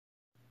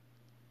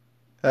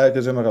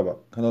Herkese merhaba.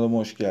 Kanalıma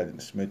hoş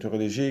geldiniz.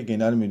 Meteoroloji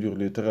Genel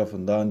Müdürlüğü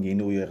tarafından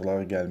yeni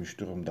uyarılar gelmiş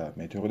durumda.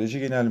 Meteoroloji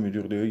Genel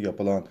Müdürlüğü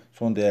yapılan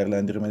son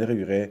değerlendirmelere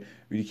göre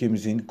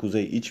ülkemizin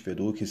kuzey iç ve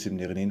doğu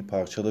kesimlerinin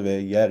parçalı ve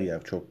yer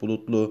yer çok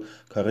bulutlu,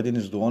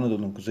 Karadeniz, Doğu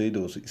Anadolu'nun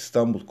kuzeydoğusu,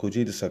 İstanbul,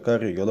 Kocaeli,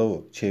 Sakarya, Yalova,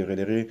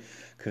 çevreleri,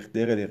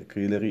 Kırklareli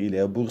kıyıları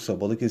ile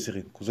Bursa,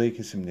 Balıkesir'in kuzey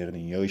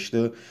kesimlerinin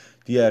yağışlı,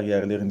 diğer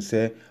yerlerin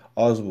ise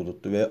az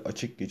bulutlu ve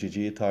açık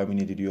geçeceği tahmin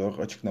ediliyor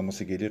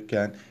açıklaması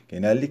gelirken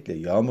genellikle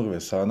yağmur ve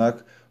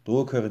sağanak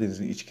Doğu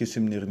Karadeniz'in iç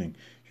kesimlerinin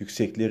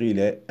yüksekleri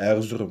ile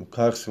Erzurum,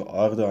 Kars ve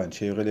Ardahan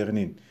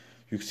çevrelerinin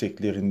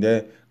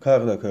yükseklerinde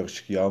karla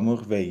karışık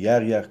yağmur ve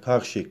yer yer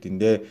kar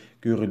şeklinde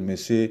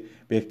görülmesi,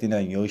 beklenen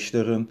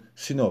yağışların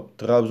Sinop,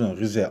 Trabzon,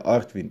 Rize,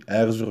 Artvin,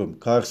 Erzurum,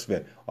 Kars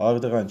ve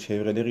Ardahan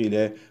çevreleri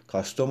ile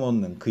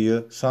Kastamonu'nun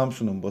kıyı,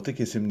 Samsun'un batı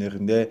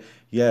kesimlerinde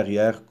yer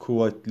yer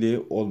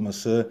kuvvetli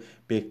olması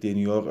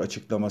bekleniyor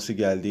açıklaması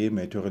geldi.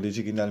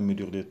 Meteoroloji Genel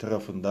Müdürlüğü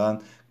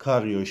tarafından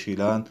kar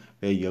yağışıyla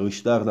ve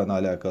yağışlarla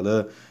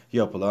alakalı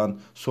yapılan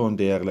son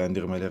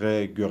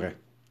değerlendirmelere göre.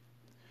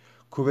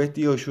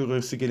 Kuvvetli yağış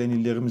uğrarısı gelen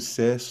illerimiz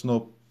ise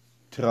Sinop,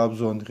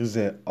 Trabzon,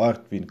 Rize,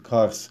 Artvin,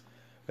 Kars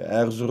ve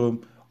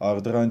Erzurum,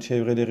 Ardahan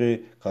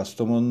çevreleri,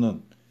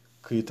 Kastamonu'nun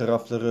kıyı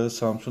tarafları,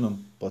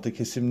 Samsun'un batı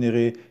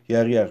kesimleri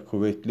yer yer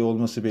kuvvetli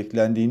olması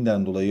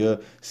beklendiğinden dolayı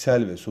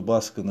sel ve su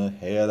baskını,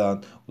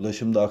 heyelan,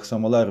 ulaşımda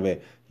aksamalar ve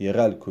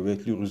yerel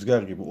kuvvetli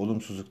rüzgar gibi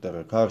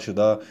olumsuzluklara karşı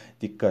da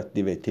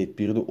dikkatli ve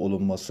tedbirli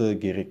olunması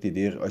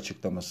gereklidir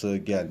açıklaması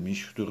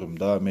gelmiş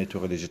durumda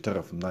meteoroloji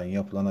tarafından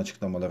yapılan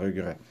açıklamalara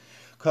göre.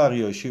 Kar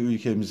yağışı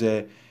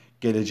ülkemize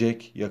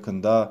gelecek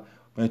yakında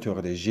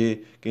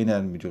Meteoroloji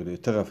Genel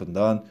Müdürlüğü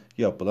tarafından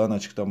yapılan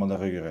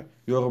açıklamalara göre.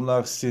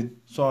 Yorumlar sizin.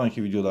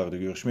 Sonraki videolarda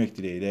görüşmek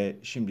dileğiyle.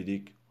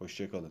 Şimdilik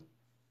hoşça kalın.